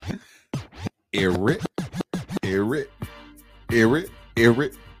Eric. I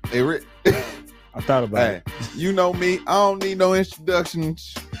thought about it. You know me. I don't need no introduction,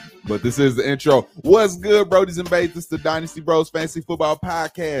 but this is the intro. What's good, Brodies and Bates? This is the Dynasty Bros Fantasy Football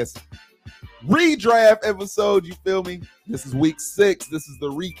Podcast redraft episode. You feel me? This is week 6. This is the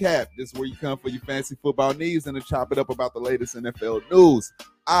recap. This is where you come for your fantasy football needs and to chop it up about the latest NFL news.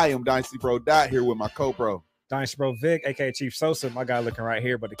 I am Dynasty Bro Dot here with my co-bro. Dynasty Bro Vic, aka Chief Sosa, my guy looking right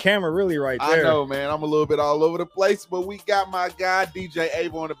here, but the camera really right there. I know, man. I'm a little bit all over the place, but we got my guy DJ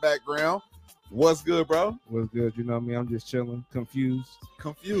Ava on the background. What's good, bro? What's good? You know me. I'm just chilling, confused.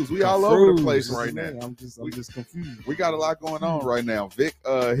 We all over the place right now. I'm just confused. We got a lot going on right now. Vic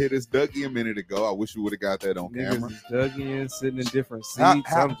hit his Dougie a minute ago. I wish we would have got that on camera. Niggas is Dougie in, sitting in different seats.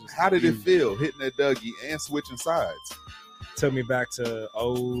 How did it feel hitting that Dougie and switching sides? Took me back to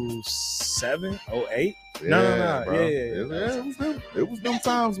 07, 08. Yeah, No. bro. Yeah. It was them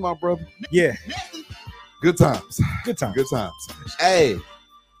times, my brother. Yeah. Good times. Good time. Good times. Hey,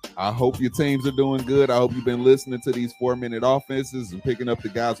 I hope your teams are doing good. I hope you've been listening to these 4-minute offenses and picking up the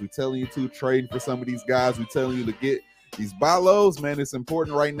guys we're telling you to, trading for some of these guys we're telling you to get. These buy lows, man, it's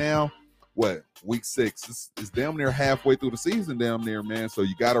important right now. What? Week 6. It's damn near halfway through the season, damn near, man. So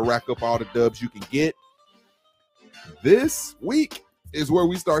you got to rack up all the dubs you can get. This week is where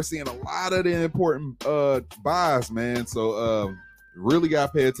we start seeing a lot of the important buys, man. So really got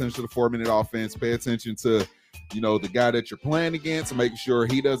to pay attention to the 4-minute offense. Pay attention to, the guy that you're playing against and making sure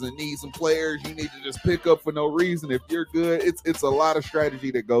he doesn't need some players you need to just pick up for no reason. If you're good, it's a lot of strategy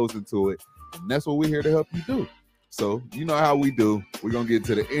that goes into it. And that's what we're here to help you do. So you know how we do. We're going to get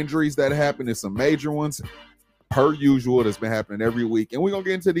into the injuries that happen. There's some major ones. Per usual, that's been happening every week. And we're going to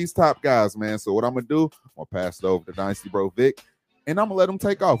get into these top guys, man. So what I'm going to do, I'm going to pass it over to Dynasty Bro Vic, and I'm going to let him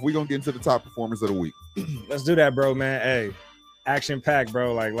take off. We're going to get into the top performers of the week. Let's do that, bro, man. Hey, action-packed,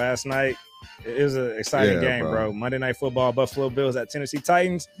 bro. Like last night, it was an exciting game, bro. Monday Night Football, Buffalo Bills at Tennessee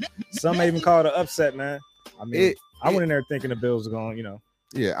Titans. Some may even call it an upset, man. I mean, I went in there thinking the Bills were going,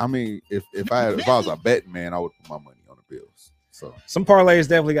 Yeah, I mean, if I was a betting man, I would put my money on the Bills. So some parlays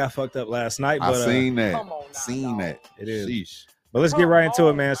definitely got fucked up last night. But I seen that. It is. Sheesh. But let's get right into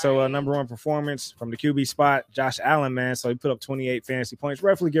it, man. So number one performance from the QB spot, Josh Allen, man. So he put up 28 fantasy points,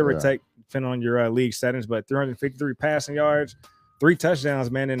 roughly give or take, depending on your league settings, but 353 passing yards, 3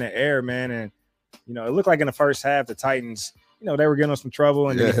 touchdowns, man, in the air, man. And, it looked like in the first half, the Titans, they were getting us some trouble,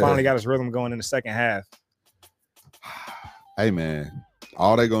 and then he finally got his rhythm going in the second half. Hey, man,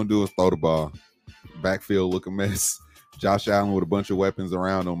 all they're going to do is throw the ball. Backfield look a mess. Josh Allen with a bunch of weapons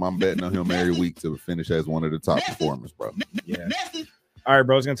around him. I'm betting on him every week to finish as one of the top performers, bro. Yeah. All right,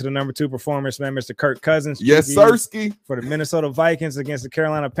 bro. Let's get to the number 2 performance, man. Mr. Kirk Cousins. Yes, Sirski. For the Minnesota Vikings against the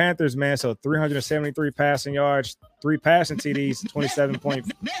Carolina Panthers, man. So 373 passing yards, 3 passing TDs,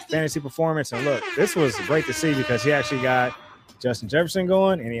 27-point fantasy performance. And look, this was great to see because he actually got Justin Jefferson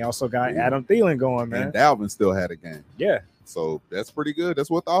going, and he also got Adam Thielen going, man. And Dalvin still had a game. Yeah. So that's pretty good. That's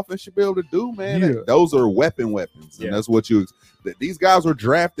what the offense should be able to do, man. Yeah. Those are weapons. And that's what these guys were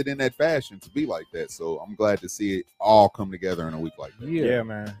drafted in that fashion to be like that. So I'm glad to see it all come together in a week like that. Yeah,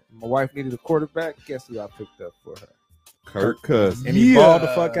 man. My wife needed a quarterback. Guess who I picked up for her? Kirk Cousins. And he balled the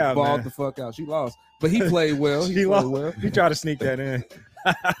fuck out, Balled the fuck out. She lost. But he played well. He lost. Well. He tried to sneak that in.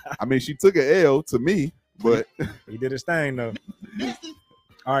 I mean, she took an L to me, but he did his thing, though.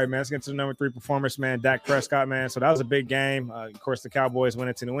 All right, man, let's get to the number 3 performance, man, Dak Prescott, man. So that was a big game. Of course, the Cowboys went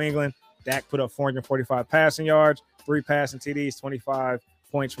into New England. Dak put up 445 passing yards, 3 passing TDs, 25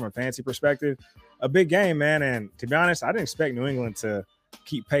 points from a fantasy perspective. A big game, man. And to be honest, I didn't expect New England to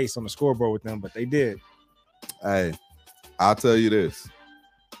keep pace on the scoreboard with them, but they did. Hey, I'll tell you this.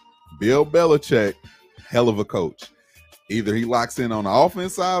 Bill Belichick, hell of a coach. Either he locks in on the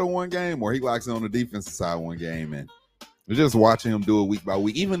offense side of one game or he locks in on the defensive side of one game, and just watching him do it week by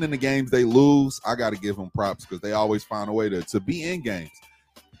week. Even in the games they lose, I got to give him props because they always find a way to be in games.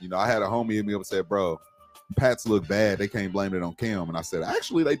 I had a homie hit me up and said, bro, Pats look bad. They can't blame it on Cam. And I said,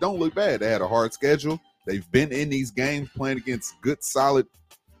 actually, they don't look bad. They had a hard schedule. They've been in these games playing against good, solid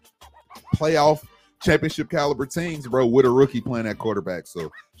playoff championship caliber teams, bro, with a rookie playing at quarterback. So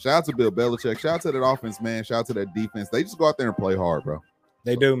shout out to Bill Belichick. Shout out to that offense, man. Shout out to that defense. They just go out there and play hard, bro.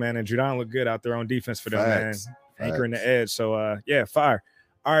 They do, man. And Judon looked good out there on defense for them, man. Anchoring the edge. So, fire.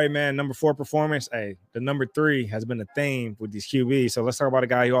 All right, man. Number 4 performance. Hey, the number 3 has been a theme with these QBs. So let's talk about a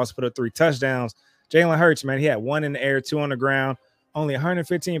guy who also put up 3 touchdowns. Jalen Hurts, man. He had 1 in the air, 2 on the ground, only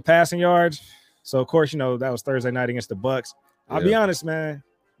 115 passing yards. So, of course, that was Thursday night against the Bucs. I'll be honest, man.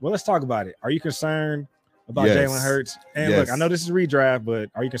 Well, let's talk about it. Are you concerned about Jalen Hurts? And look, I know this is redraft, but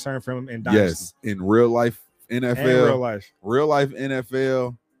are you concerned for him in Dynasty? Yes, in real life NFL. And real life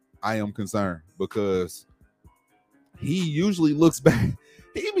NFL. I am concerned because he usually looks bad.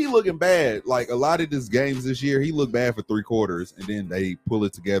 He be looking bad. Like a lot of his games this year, he looked bad for 3 quarters, and then they pull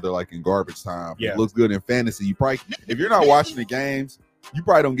it together like in garbage time. Yeah. It looks good in fantasy. You probably, if you're not watching the games, you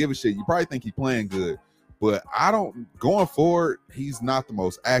probably don't give a shit. You probably think he's playing good. But going forward, he's not the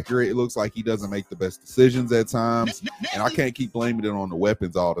most accurate. It looks like he doesn't make the best decisions at times. And I can't keep blaming it on the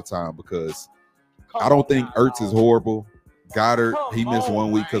weapons all the time because I don't think Ertz is horrible. Goddard, he missed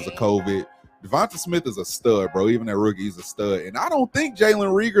 1 week because of COVID. Devonta Smith is a stud, bro. Even that rookie, he's a stud. And I don't think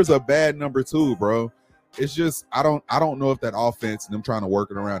Jalen Reagor's a bad number 2, bro. It's just I don't know if that offense and them trying to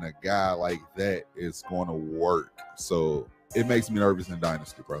work it around a guy like that is going to work. So it makes me nervous in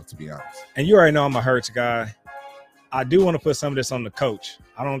Dynasty, bro, to be honest. And you already know I'm a Hurts guy. I do want to put some of this on the coach.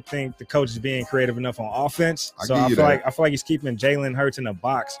 I don't think the coach is being creative enough on offense. So I feel like he's keeping Jalen Hurts in a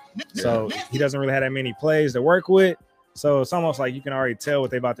box. Yeah. So he doesn't really have that many plays to work with. So it's almost like you can already tell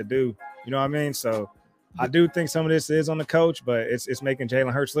what they're about to do. You know what I mean? So I do think some of this is on the coach, but it's making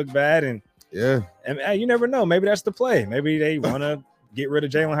Jalen Hurts look bad. And you never know. Maybe that's the play. Maybe they want to get rid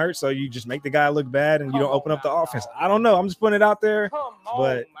of Jalen Hurts, so you just make the guy look bad and you don't open up the offense. I don't know. I'm just putting it out there.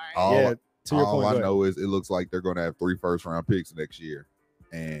 But to your point, all I know is it looks like they're going to have 3 first-round picks next year,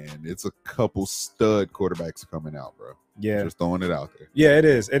 and it's a couple stud quarterbacks coming out, bro. Yeah, just throwing it out there. Yeah, it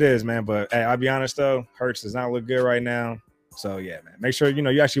is, man. But hey, I'll be honest though, Hurts does not look good right now. So yeah, man, make sure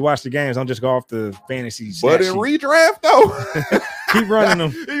you actually watch the games. Don't just go off the fantasy. But in redraft though, keep running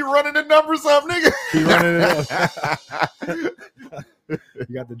them. He running the numbers up, nigga. Keep running it up.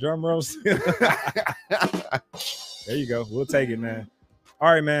 You got the drum rolls. There you go. We'll take it, man.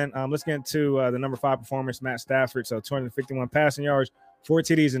 All right, man. Let's get into the number 5 performance, Matt Stafford. So 251 passing yards, 4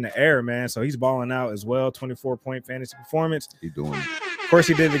 TDs in the air, man. So he's balling out as well. 24-point fantasy performance. He's doing it. Of course,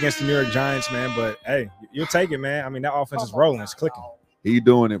 he did it against the New York Giants, man. But hey, you'll take it, man. I mean, that offense is rolling. It's clicking. He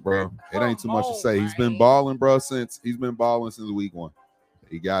doing it, bro. It ain't too much to say. He's been balling, bro, since week 1.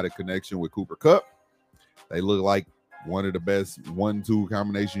 He got a connection with Cooper Kupp. They look like one of the best 1-2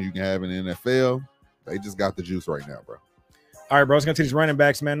 combinations you can have in the NFL. They just got the juice right now, bro. All right, bro. Let's go to these running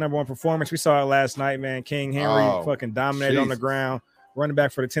backs, man. Number 1 performance. We saw it last night, man. King Henry fucking dominated on the ground. Running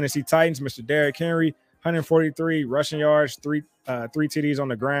back for the Tennessee Titans, Mr. Derrick Henry, 143 rushing yards, three TDs on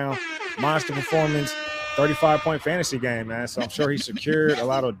the ground. Monster performance, 35-point fantasy game, man. So I'm sure he secured a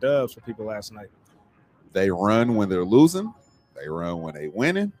lot of dubs for people last night. They run when they're losing. They run when they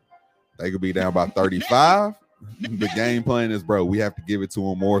winning. They could be down by 35. The game plan is, bro, we have to give it to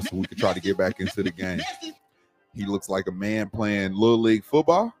him more so we can try to get back into the game. He looks like a man playing little league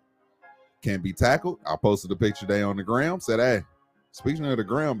football. Can be tackled. I posted a picture today on the gram. Said, hey, speaking of the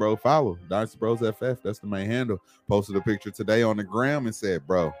gram, bro, follow Dynasty Bros FF. That's the main handle. Posted a picture today on the gram and said,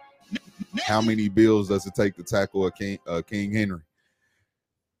 bro, how many bills does it take to tackle a King Henry?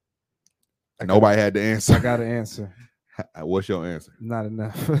 Nobody had the answer. I got an answer. What's your answer? Not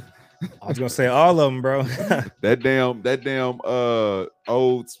enough. I was gonna say all of them, bro. that damn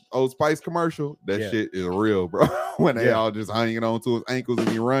Old Spice commercial, shit is real, bro. When they all just hanging on to his ankles and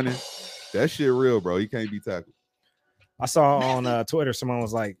he running, that shit real, bro. He can't be tackled. I saw on Twitter someone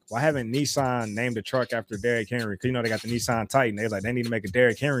was like, "Why haven't Nissan named a truck after Derrick Henry?" Because they got the Nissan Titan. They was like, they need to make a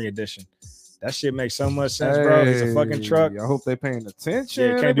Derrick Henry edition. That shit makes so much sense, bro. He's a fucking truck. I hope they paying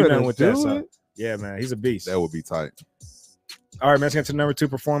attention. Yeah, can't do nothing with that. So, yeah, man, he's a beast. That would be tight. All right, man, let's get to number 2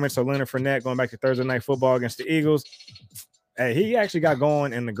 performance. So Leonard Fournette going back to Thursday Night Football against the Eagles. Hey, he actually got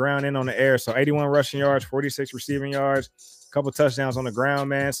going in the ground and on the air. So 81 rushing yards, 46 receiving yards, a couple touchdowns on the ground,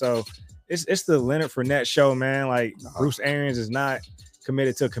 man. So it's the Leonard Fournette show, man. Like Bruce Arians is not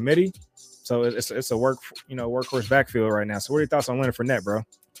committed to a committee. So it's a workhorse backfield right now. So what are your thoughts on Leonard Fournette, bro?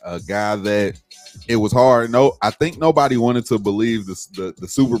 A guy that it was hard. No, I think nobody wanted to believe the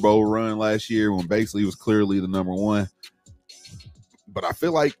Super Bowl run last year when basically he was clearly the number 1. But I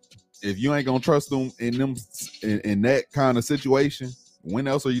feel like if you ain't gonna trust them in that kind of situation, when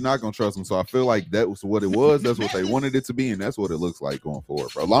else are you not gonna trust them? So I feel like that was what it was. That's what they wanted it to be, and that's what it looks like going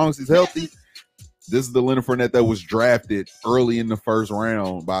forward. For as long as he's healthy, this is the Leonard Fournette that was drafted early in the first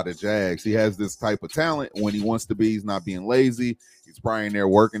round by the Jags. He has this type of talent when he wants to be. He's not being lazy. He's probably in there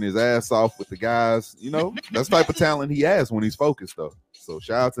working his ass off with the guys. That's the type of talent he has when he's focused, though. So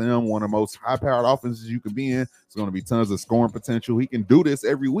shout out to him. One of the most high-powered offenses you can be in. It's going to be tons of scoring potential. He can do this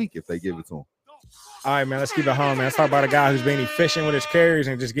every week if they give it to him. All right, man, let's keep it home, man. Let's talk about a guy who's being efficient with his carries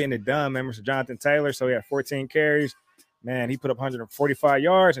and just getting it done, man. Mr. Jonathan Taylor. So he had 14 carries. Man, he put up 145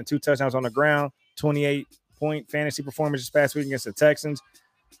 yards and 2 touchdowns on the ground. 28-point fantasy performance this past week against the Texans.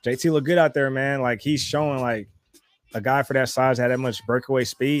 JT looked good out there, man. Like, he's showing, like, a guy for that size had that much breakaway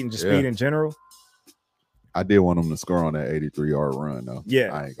speed and just speed in general. I did want him to score on that 83-yard run, though.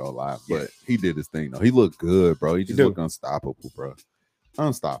 Yeah. I ain't gonna lie. Yeah. But he did his thing, though. He looked good, bro. He just looked unstoppable, bro.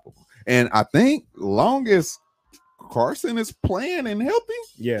 Unstoppable. And I think long as Carson is playing and healthy,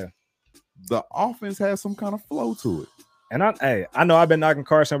 yeah, the offense has some kind of flow to it. And I know I've been knocking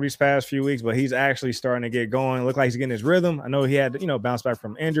Carson over these past few weeks, but he's actually starting to get going. Look like he's getting his rhythm. I know he had, bounce back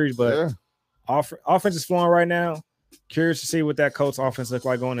from injuries, but offense is flowing right now. Curious to see what that Colts offense look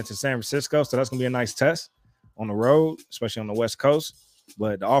like going into San Francisco. So that's going to be a nice test on the road, especially on the West Coast.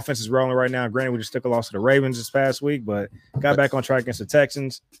 But the offense is rolling right now. Granted, we just took a loss to the Ravens this past week, but got back on track against the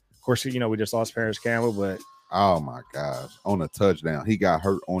Texans. Of course, we just lost Paris Campbell, but oh my gosh, on a touchdown. He got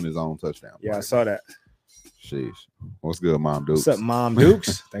hurt on his own touchdown. Yeah, I saw that. Sheesh. What's good, Mom Dukes? What's up, Mom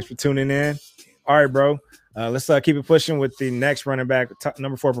Dukes? Thanks for tuning in. All right, bro. Let's keep it pushing with the next running back,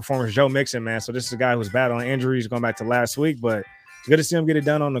 number 4 performer, Joe Mixon, man. So this is a guy who's battling injuries going back to last week, but it's good to see him get it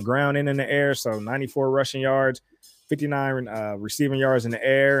done on the ground and in the air. So 94 rushing yards, 59 receiving yards in the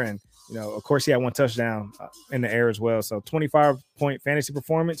air, and of course, he had 1 touchdown in the air as well. So 25-point fantasy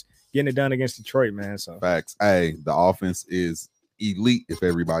performance, getting it done against Detroit, man. So facts. Hey, the offense is elite if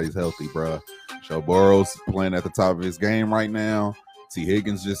everybody's healthy, bro. Joe Burrow's playing at the top of his game right now. T.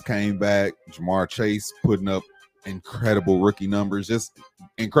 Higgins just came back. Jamar Chase putting up incredible rookie numbers, just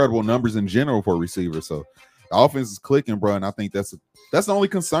incredible numbers in general for receivers. So the offense is clicking, bro. And I think that's the only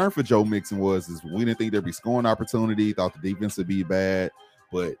concern for Joe Mixon is we didn't think there'd be scoring opportunity. Thought the defense would be bad,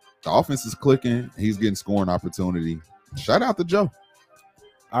 but the offense is clicking. He's getting scoring opportunity. Shout out to Joe.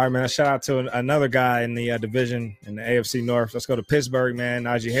 All right, man. A shout out to another guy in the division in the AFC North. Let's go to Pittsburgh, man.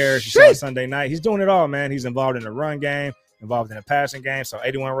 Najee Harris. You saw it Sunday night. He's doing it all, man. He's involved in the run game, involved in the passing game. So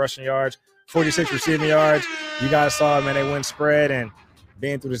 81 rushing yards, 46 receiving yards. You guys saw it, man. They went spread and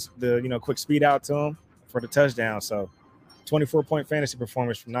being through the quick speed out to him for the touchdown. So 24-point fantasy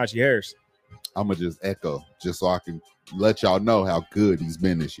performance from Najee Harris. I'm going to just echo just so I can let y'all know how good he's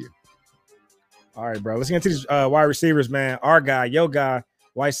been this year. All right, bro. Let's get into these wide receivers, man. Our guy, your guy,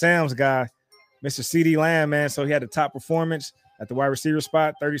 White Sam's guy, Mr. CeeDee Lamb, man. So he had the top performance at the wide receiver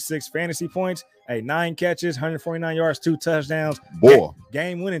spot, 36 fantasy points, 9 catches, 149 yards, 2 touchdowns. Boy.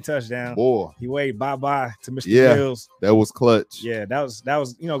 Game-winning touchdown. Boy. He waved bye-bye to Mr. Mills. That was clutch. Yeah, that was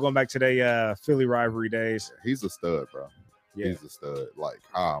going back to the Philly rivalry days. He's a stud, bro. Yeah. He's a stud. Like,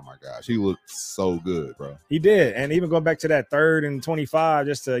 oh, my gosh. He looked so good, bro. He did. And even going back to that 3rd and 25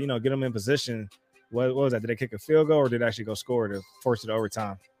 just to, get him in position. What was that? Did they kick a field goal or did they actually go score to force it to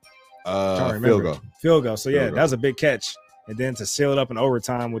overtime? Field goal. Field goal. So, that was a big catch. And then to seal it up in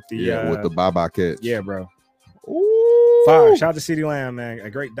overtime with the bye-bye catch. Yeah, bro. Ooh. Fire. Shout out to CeeDee Lamb, man. A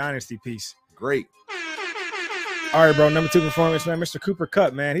great dynasty piece. Great. All right, bro. Number 2 performance, man. Mr. Cooper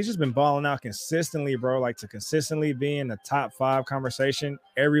Kupp, man. He's just been balling out consistently, bro. Like to consistently be in the top 5 conversation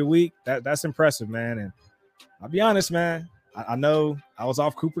every week. That's impressive, man. And I'll be honest, man. I know I was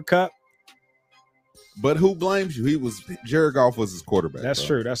off Cooper Kupp. But who blames you? Jared Goff was his quarterback. That's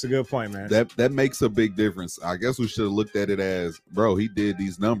true. That's a good point, man. That makes a big difference. I guess we should have looked at it as, bro, he did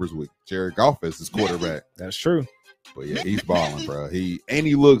these numbers with Jared Goff as his quarterback. That's true. But yeah, he's balling, bro. He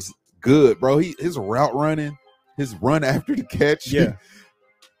looks good, bro. His route running, his run after the catch. Yeah.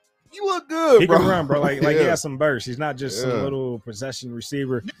 He look good, he bro. He can run, bro. Like he has some bursts. He's not just some little possession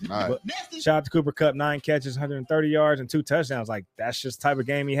receiver. But shout out to Cooper Kupp, 9 catches, 130 yards, and 2 touchdowns. Like that's just the type of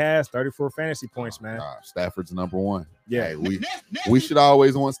game he has. 34 fantasy points, man. Stafford's number 1. Yeah, hey, we should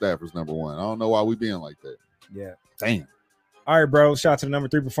always want Stafford's number 1. I don't know why we being like that. Yeah, damn. All right, bro. Shout out to the number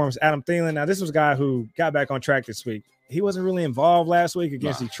 3 performance, Adam Thielen. Now this was a guy who got back on track this week. He wasn't really involved last week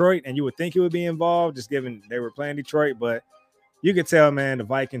against Detroit, and you would think he would be involved just given they were playing Detroit, but you could tell, man, the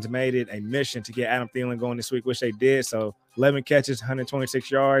Vikings made it a mission to get Adam Thielen going this week, which they did. So 11 catches,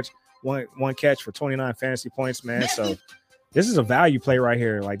 126 yards, one catch for 29 fantasy points, man. So this is a value play right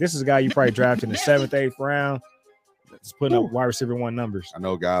here. Like this is a guy you probably drafted in the 7th, 8th round. It's putting up wide receiver 1 numbers. I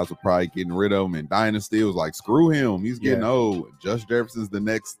know guys were probably getting rid of him, and Dynasty was like, screw him. He's getting old. Josh Jefferson's the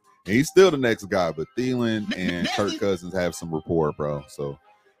next, and he's still the next guy. But Thielen and Kirk Cousins have some rapport, bro. So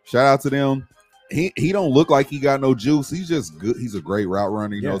shout out to them. He don't look like he got no juice. He's just good. He's a great route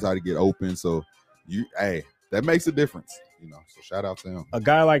runner. He knows how to get open. So that makes a difference. So shout out to him. A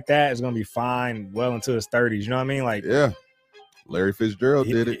guy like that is gonna be fine well into his 30s. You know what I mean? Like Larry Fitzgerald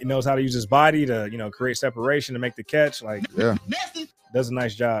did it. He knows how to use his body to create separation to make the catch. Like does a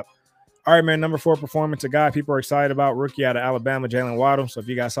nice job. All right, man. Number 4 performance, a guy people are excited about, rookie out of Alabama, Jalen Waddle. So if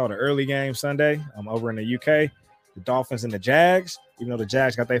you guys saw the early game Sunday, I'm over in the UK. The Dolphins and the Jags, even though the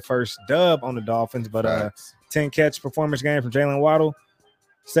Jags got their first dub on the Dolphins, but 10 catch performance game from Jalen Waddle,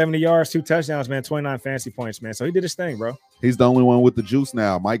 70 yards, 2 touchdowns, man, 29 fantasy points, man. So he did his thing, bro. He's the only one with the juice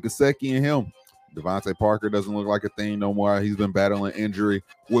now. Mike Gesicki and him. Devontae Parker doesn't look like a thing no more. He's been battling injury.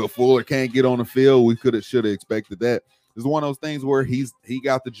 Will Fuller can't get on the field. We should have expected that. It's one of those things where he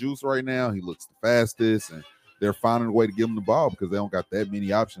got the juice right now. He looks the fastest, and they're finding a way to give him the ball because they don't got that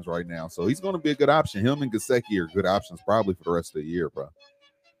many options right now. So he's going to be a good option. Him and Gesicki are good options probably for the rest of the year, bro.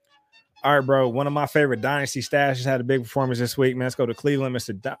 All right, bro. One of my favorite dynasty stashes had a big performance this week, man. Let's go to Cleveland,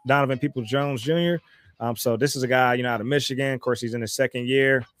 Mr. Donovan Peoples-Jones Jr. So this is a guy, out of Michigan. Of course, he's in his second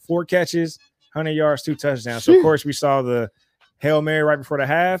year. 4 catches, 100 yards, 2 touchdowns. So, of course, we saw the Hail Mary right before the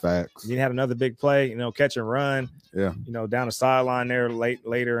half. Facts. He had another big play, catch and run. Yeah. Down the sideline there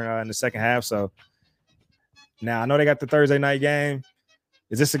later in the second half. So now I know they got the Thursday night game.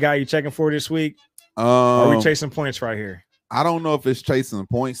 Is this the guy you checking for this week? Are we chasing points right here? I don't know if it's chasing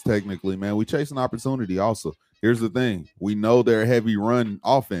points technically, man. We chasing opportunity also. Here's the thing. We know they're a heavy run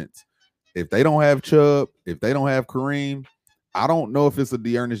offense. If they don't have Chubb, if they don't have Kareem, I don't know if it's a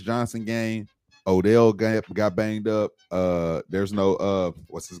Dearness Johnson game. Odell got banged up. There's no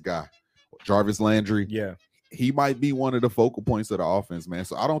what's his guy? Jarvis Landry. Yeah. He might be one of the focal points of the offense, man.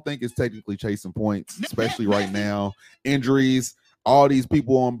 So I don't think it's technically chasing points, especially right now. Injuries, all these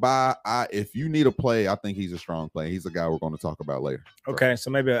people on bye. If you need a play, I think he's a strong play. He's a guy we're going to talk about later. Okay,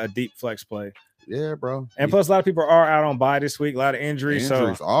 so maybe a deep flex play. Yeah, bro. And plus, a lot of people are out on bye this week. A lot of injuries.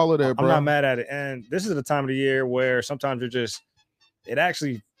 So all of that, bro. I'm not mad at it. And this is the time of the year where sometimes it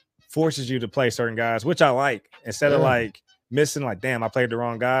actually forces you to play certain guys, which I like. Instead of missing, damn, I played the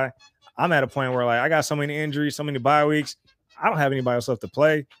wrong guy. I'm at a point where I got so many injuries, so many bye weeks. I don't have anybody else left to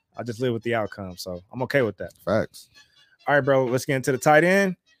play. I just live with the outcome. So I'm okay with that. Facts. All right, bro. Let's get into the tight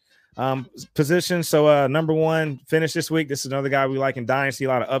end position. So number 1 finish this week. This is another guy we like in Dynasty. A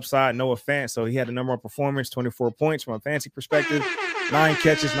lot of upside, Noah Fant. So he had the number 1 performance, 24 points from a fantasy perspective, 9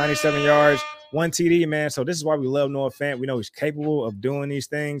 catches, 97 yards, 1 TD, man. So this is why we love Noah Fant. We know he's capable of doing these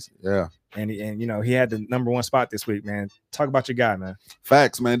things. Yeah. And he had the number 1 spot this week, man. Talk about your guy, man.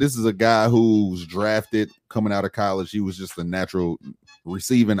 Facts, man. This is a guy who's drafted coming out of college. He was just a natural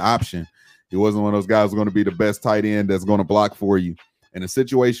receiving option. He wasn't one of those guys who's going to be the best tight end that's going to block for you. In a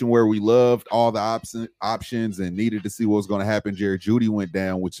situation where we loved all the options and needed to see what was going to happen, Jerry Jeudy went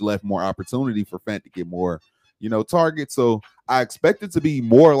down, which left more opportunity for Fant to get more, targets. So I expect it to be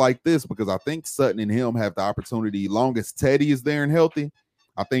more like this because I think Sutton and him have the opportunity. Long as Teddy is there and healthy,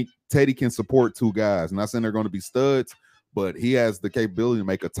 I think Teddy can support 2 guys. I'm not saying they're going to be studs, but he has the capability to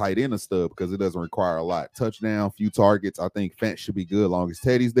make a tight end a stud because it doesn't require a lot. Touchdown, few targets. I think Fant should be good long as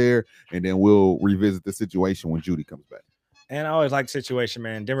Teddy's there, and then we'll revisit the situation when Jeudy comes back. And I always like the situation,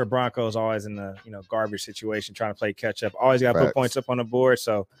 man. Denver Broncos always in the garbage situation, trying to play catch up. Always got to put points up on the board.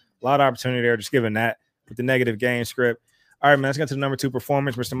 So a lot of opportunity there, just given that with the negative game script. All right, man, let's get to the number 2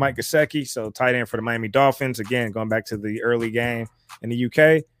 performance, Mr. Mike Gesicki. So tight end for the Miami Dolphins. Again, going back to the early game in the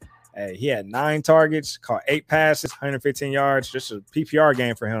UK. He had 9 targets, caught 8 passes, 115 yards. Just a PPR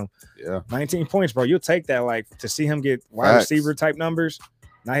game for him. Yeah. 19 points, bro. You'll take that, to see him get wide receiver type numbers.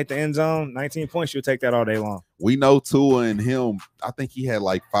 Not hit the end zone, 19 points, you'll take that all day long. We know Tua and him, I think he had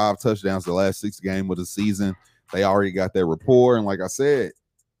 5 touchdowns the last 6 games of the season. They already got that rapport. And like I said,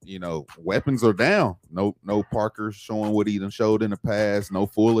 weapons are down. No Parker showing what he done showed in the past. No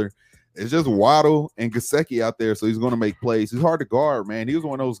Fuller. It's just Waddle and Gesicki out there, so he's going to make plays. He's hard to guard, man. He was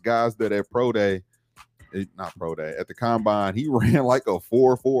one of those guys that at at the combine, he ran like a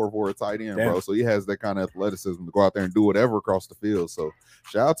 4.4 for a tight end, bro. So he has that kind of athleticism to go out there and do whatever across the field. So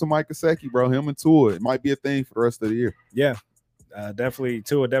shout out to Mike Gesicki, bro. Him and Tua, it might be a thing for the rest of the year. Yeah, definitely.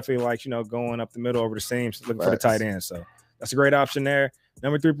 Tua definitely going up the middle over the seams, looking for the tight end. So that's a great option there.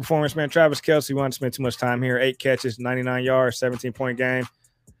 Number 3 performance, man. Travis Kelce. Won't spend too much time here. 8 catches, 99 yards, 17-point game.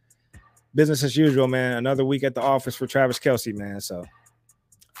 Business as usual, man. Another week at the office for Travis Kelce, man. So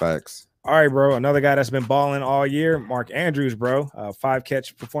facts. All right, bro. Another guy that's been balling all year, Mark Andrews, bro.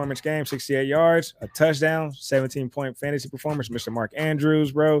 5-catch performance game, 68 yards, a touchdown, 17-point fantasy performance. Mr. Mark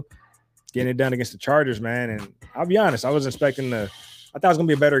Andrews, bro, getting it done against the Chargers, man. And I'll be honest, I was expecting I thought it was gonna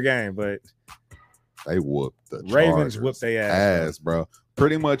be a better game, but they whooped the Ravens whooped their ass, bro.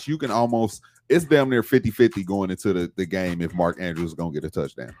 Pretty much, you can almost. It's damn near 50-50 going into the game if Mark Andrews is gonna get a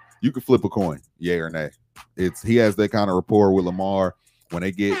touchdown. You can flip a coin, yay or nay. He has that kind of rapport with Lamar. When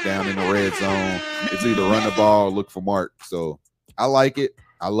they get down in the red zone, it's either run the ball or look for Mark. So I like it.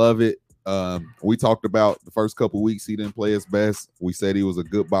 I love it. We talked about the first couple weeks he didn't play his best. We said he was a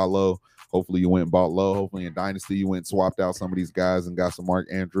good buy low. Hopefully you went and bought low. Hopefully in Dynasty you went and swapped out some of these guys and got some Mark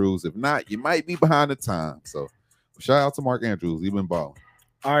Andrews. If not, you might be behind the time. So shout out to Mark Andrews. He's been balling.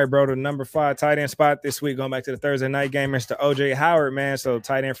 All right, bro. The number 5 tight end spot this week, going back to the Thursday night game, Mr. OJ Howard, man. So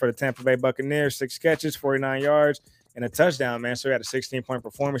tight end for the Tampa Bay Buccaneers, 6 catches, 49 yards. and a touchdown, man. So he had a 16-point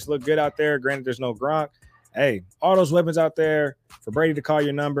performance. Looked good out there. Granted, there's no Gronk. Hey, all those weapons out there for Brady to call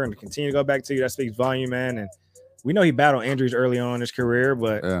your number and to continue to go back to you, that speaks volume, man. And we know he battled injuries early on in his career,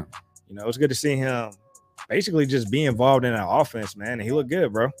 but, it's good to see him basically just be involved in that offense, man. And he looked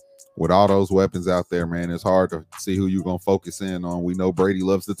good, bro. With all those weapons out there, man, it's hard to see who you're going to focus in on. We know Brady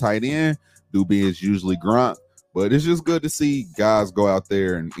loves the tight end. Doobie is usually Gronk. But it's just good to see guys go out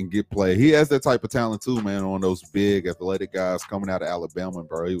there and get play. He has that type of talent too, man, on those big athletic guys coming out of Alabama,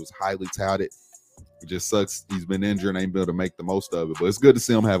 bro. He was highly touted. It just sucks he's been injured and ain't been able to make the most of it. But it's good to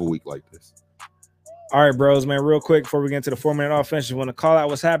see him have a week like this. All right, bros, man, real quick before we get into the 4-minute offense, just want to call out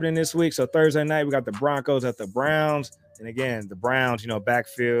what's happening this week. So Thursday night, we got the Broncos at the Browns. And again, the Browns,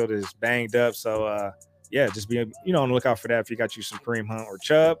 backfield is banged up. So, just be, on the lookout for that. If you got you some Kareem Hunt or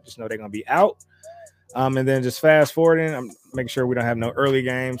Chubb, just know they're going to be out. And then just fast forwarding, I'm making sure we don't have no early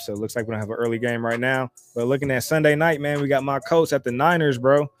game. So it looks like we don't have an early game right now. But looking at Sunday night, man, we got my coach at the Niners,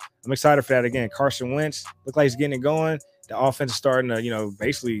 bro. I'm excited for that again. Carson Wentz, look like he's getting it going. The offense is starting to,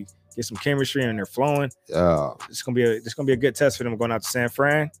 basically get some chemistry and they're flowing. It's gonna be a good test for them going out to San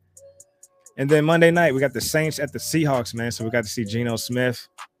Fran. And then Monday night, we got the Saints at the Seahawks, man. So we got to see Geno Smith,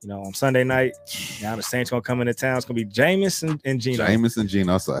 on Sunday night. Now the Saints gonna come into town. It's gonna be Jameis and Geno. Jameis and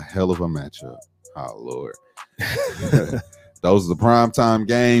Geno, that's a hell of a matchup. Oh, Lord. Those are the primetime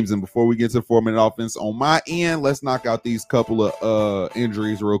games. And before we get to the 4-minute offense, on my end, let's knock out these couple of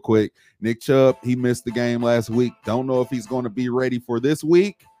injuries real quick. Nick Chubb, he missed the game last week. Don't know if he's going to be ready for this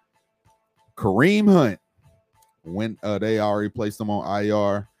week. Kareem Hunt, when they already placed him on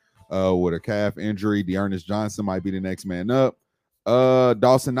IR with a calf injury. Dearness Johnson might be the next man up.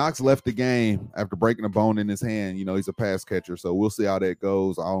 Dawson Knox left the game after breaking a bone in his hand. He's a pass catcher, so we'll see how that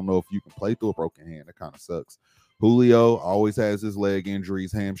goes. I don't know if you can play through a broken hand. That kind of sucks. Julio always has his leg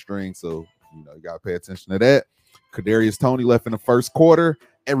injuries, hamstring, so you got to pay attention to that. Kadarius Toney left in the first quarter.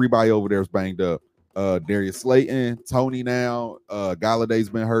 Everybody over there is banged up. Darius Slayton, Toney now. Galladay's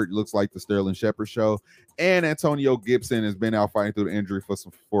been hurt. Looks like the Sterling Shepard show. And Antonio Gibson has been out fighting through the injury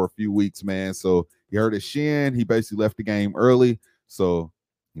for a few weeks, man. So he hurt his shin. He basically left the game early. So,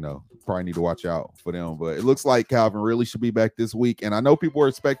 probably need to watch out for them. But it looks like Calvin really should be back this week. And I know people are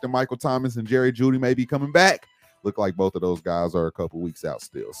expecting Michael Thomas and Jerry Jeudy may be coming back. Look like both of those guys are a couple weeks out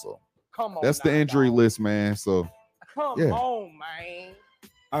still. So that's the injury list, man. So come on, man.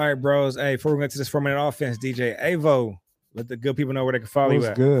 All right, bros. Hey, before we get to this 4-minute offense, DJ Avo, let the good people know where they can follow you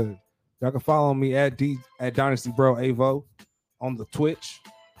at. Good. Y'all can follow me at Dynasty Bro Avo on the Twitch.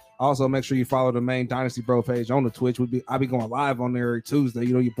 Also, make sure you follow the main Dynasty Bro page on the Twitch. I'll be going live on there every Tuesday.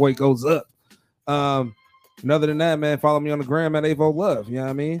 Your boy goes up. And other than that, man, follow me on the gram at Avo Love. You know what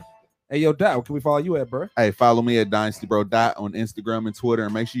I mean? Hey, yo, Dot, what can we follow you at, bro? Hey, follow me at Dynasty Bro Dot on Instagram and Twitter.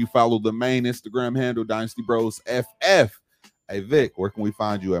 And make sure you follow the main Instagram handle, Dynasty Bros FF. Hey, Vic, where can we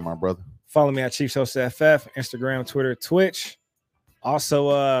find you at, my brother? Follow me at Chiefs Host FF, Instagram, Twitter, Twitch. Also,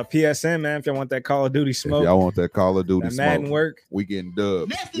 PSN, man, if y'all want that Call of Duty smoke. If y'all want that Call of Duty that smoke. Madden work. We getting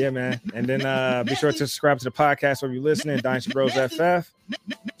dubbed. Yeah, man. And then be sure to subscribe to the podcast wherever you're listening, Dynasty Bros FF.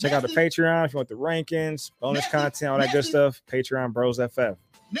 Check out the Patreon if you want the rankings, bonus content, all that good stuff. Patreon Bros FF.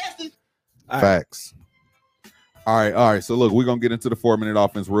 Facts. All right. So, look, we're going to get into the 4-minute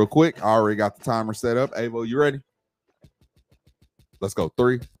offense real quick. I already got the timer set up. Avo, you ready? Let's go.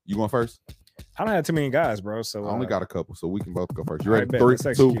 3. You going first? I don't have too many guys, bro. So I only got a couple, so we can both go first. You ready? Right,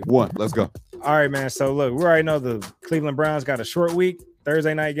 3, 2, 1. Let's go. All right, man. So look, we already know the Cleveland Browns got a short week.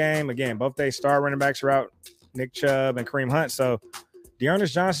 Thursday night game. Again, both their star running backs are out, Nick Chubb and Kareem Hunt. So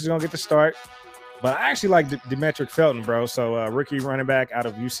Dearness Johnson is going to get the start. But I actually like Demetric Felton, bro. So rookie running back out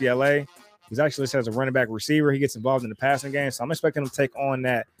of UCLA. He's actually listed as a running back receiver. He gets involved in the passing game. So I'm expecting him to take on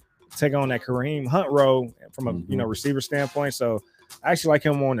that Kareem Hunt role from a receiver standpoint. So I actually like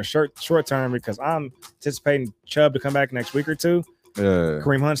him on the short term because I'm anticipating Chubb to come back next week or two.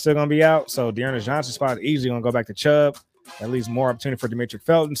 Kareem Hunt's still going to be out. So Dearness Johnson's spot is easily going to go back to Chubb. That leaves more opportunity for Demetric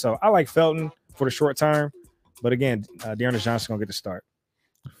Felton. So I like Felton for the short term. But again, Dearness Johnson's going to get the start.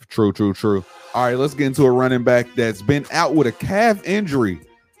 True. All right, let's get into a running back that's been out with a calf injury,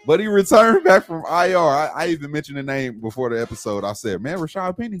 but he returned back from IR. I even mentioned the name before the episode. I said, man,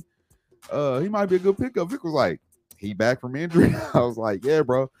 Rashad Penny, he might be a good pickup. Vic was like, he back from injury? I was like, yeah,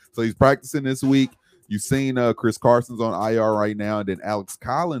 bro. So he's practicing this week. You've seen Chris Carson's on IR right now, and then Alex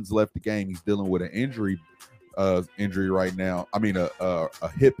Collins left the game. He's dealing with an injury right now. I mean, a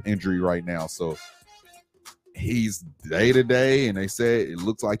hip injury right now. So he's day-to-day, and they said it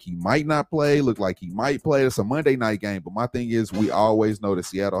looks like he might not play, look like he might play. It's a Monday night game, but my thing is we always know the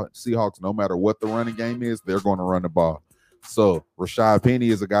Seattle Seahawks, no matter what the running game is, they're going to run the ball. So Rashad Penny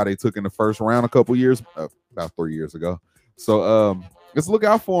is a guy they took in the first round a about 3 years ago. So let's look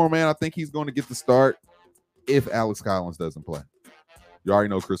out for him, man. I think he's going to get the start if Alex Collins doesn't play. You already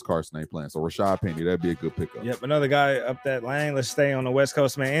know Chris Carson ain't playing. So Rashad Penny, that'd be a good pickup. Yep, another guy up that lane. Let's stay on the West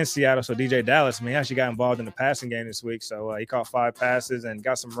Coast, man, in Seattle. So DJ Dallas, man, he actually got involved in the passing game this week. So he caught 5 passes and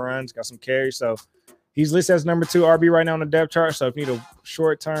got some runs, got some carries. So he's listed as number 2 RB right now on the depth chart. So if you need a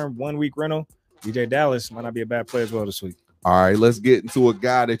short-term 1-week rental, DJ Dallas might not be a bad play as well this week. All right, let's get into a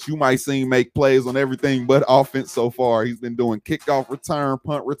guy that you might see make plays on everything but offense so far. He's been doing kickoff return,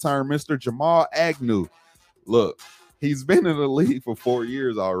 punt return, Mr. Jamal Agnew. Look, he's been in the league for 4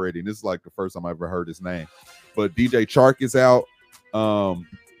 years already, and this is like the first time I ever heard his name. But DJ Chark is out.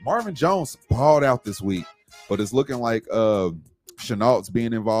 Marvin Jones balled out this week, but it's looking like Chenault's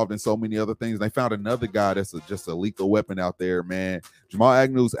being involved in so many other things. They found another guy that's just a lethal weapon out there, man. Jamal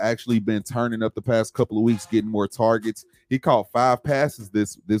Agnew's actually been turning up the past couple of weeks, getting more targets. He caught 5 passes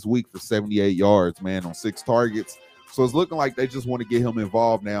this week for 78 yards, man, on 6 targets. So it's looking like they just want to get him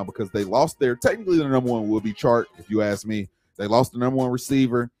involved now because they lost technically the number 1 will be Chark, if you ask me. They lost the number 1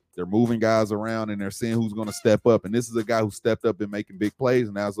 receiver. They're moving guys around and they're seeing who's going to step up. And this is a guy who stepped up and making big plays,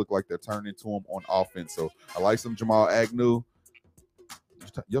 and now it's looking like they're turning to him on offense. So I like some Jamal Agnew.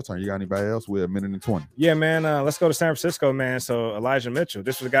 Your turn. You got anybody else? We're 1:20. Yeah, man. Let's go to San Francisco, man. So Elijah Mitchell.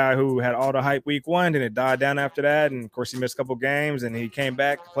 This was a guy who had all the hype week 1, and it died down after that. And of course, he missed a couple games, and he came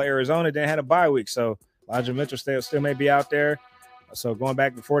back to play Arizona. Then had a bye week. So Elijah Mitchell still may be out there. So going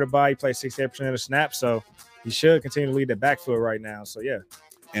back before the bye, he played 68% of the snaps. So he should continue to lead the backfield right now. So yeah.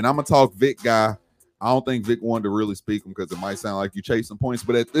 And I'm gonna talk Vic guy. I don't think Vic wanted to really speak him because it might sound like you chasing points.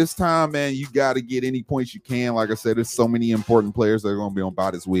 But at this time, man, you got to get any points you can. Like I said, there's so many important players that are going to be on bye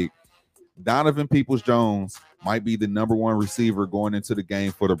this week. Donovan Peoples-Jones might be the number 1 receiver going into the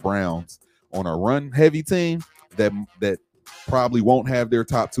game for the Browns on a run-heavy team that probably won't have their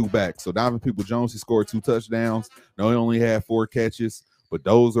top 2 backs. So Donovan Peoples-Jones, he scored 2 touchdowns. No, he only had 4 catches, but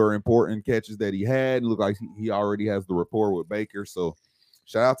those are important catches that he had. It looked like he already has the rapport with Baker. So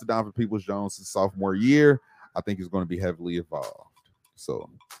shout out to Donovan Peoples-Jones, his sophomore year. I think he's going to be heavily involved. So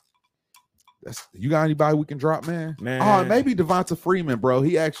you got anybody we can drop, man? Oh, maybe Devonta Freeman, bro.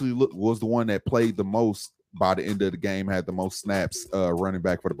 He actually was the one that played the most by the end of the game, had the most snaps running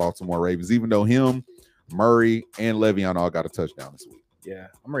back for the Baltimore Ravens, even though him, Murray, and Le'Veon all got a touchdown this week. Yeah,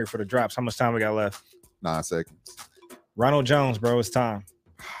 I'm ready for the drops. How much time we got left? 9 seconds. Ronald Jones, bro, it's time.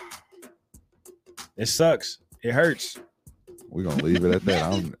 It sucks. It hurts. We're going to leave it at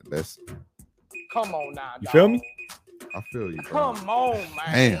that. Come on now, you feel me? I feel you, bro. Come on,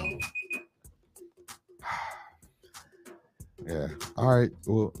 man. Damn. Yeah. All right.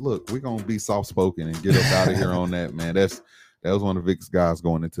 Well, look, we're going to be soft-spoken and get us out of here on that, man. That was one of Vic's guys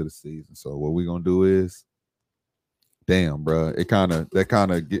going into the season. So what we're going to do is, damn, bro. That's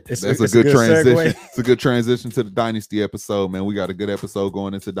a good transition. It's a good transition to the Dynasty episode, man. We got a good episode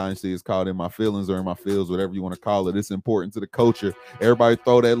going into Dynasty. It's called In My Feelings or In My Fields, whatever you want to call it. It's important to the culture. Everybody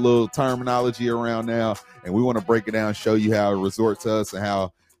throw that little terminology around now, and we want to break it down and show you how it resorts to us and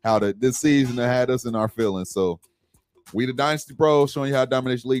how this season had us in our feelings. So we the Dynasty Bros, showing you how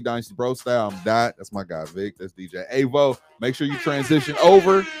Domination League Dynasty Bro style. I'm Dot. That's my guy, Vic. That's DJ Avo. Make sure you transition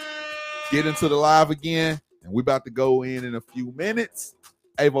over. Get into the live again. And we're about to go in a few minutes.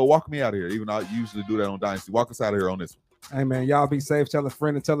 Avo, walk me out of here, even though I usually do that on Dynasty. Walk us out of here on this one. Hey, man, y'all be safe. Tell a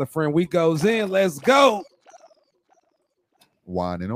friend and tell a friend. We goes in. Let's go. Whining